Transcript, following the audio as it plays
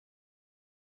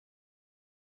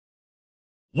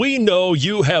We know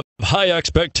you have high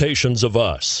expectations of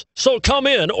us, so come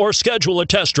in or schedule a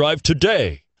test drive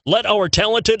today. Let our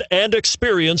talented and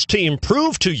experienced team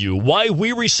prove to you why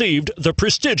we received the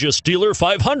prestigious Dealer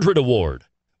 500 Award.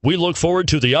 We look forward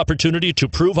to the opportunity to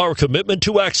prove our commitment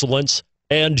to excellence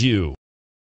and you.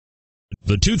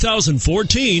 The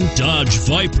 2014 Dodge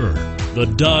Viper. The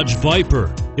Dodge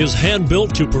Viper is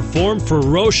hand-built to perform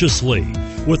ferociously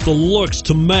with the looks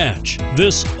to match.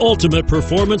 This ultimate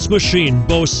performance machine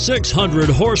boasts 600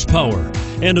 horsepower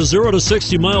and a 0 to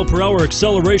 60 mile per hour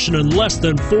acceleration in less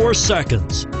than 4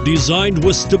 seconds. Designed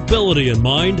with stability in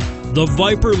mind, the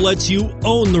Viper lets you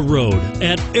own the road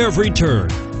at every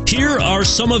turn. Here are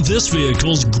some of this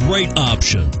vehicle's great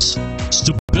options: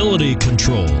 stability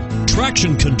control,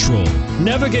 traction control,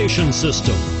 navigation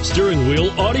system, steering wheel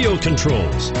audio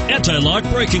controls, anti-lock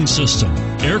braking system,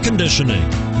 air conditioning,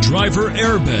 driver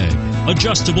airbag,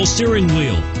 adjustable steering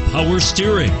wheel, power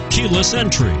steering, keyless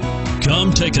entry.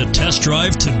 Come take a test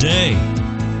drive today.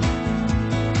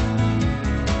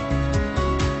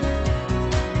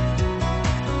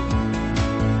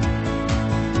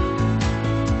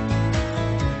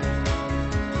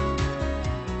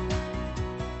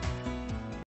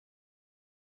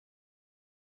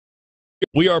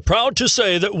 We are proud to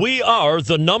say that we are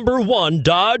the #1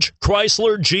 Dodge,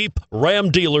 Chrysler, Jeep, Ram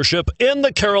dealership in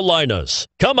the Carolinas.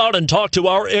 Come out and talk to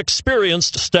our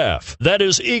experienced staff that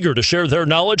is eager to share their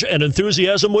knowledge and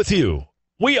enthusiasm with you.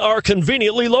 We are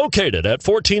conveniently located at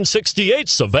 1468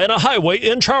 Savannah Highway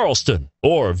in Charleston.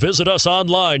 Or visit us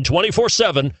online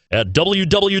 24/7 at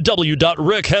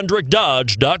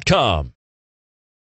www.rickhendrickdodge.com.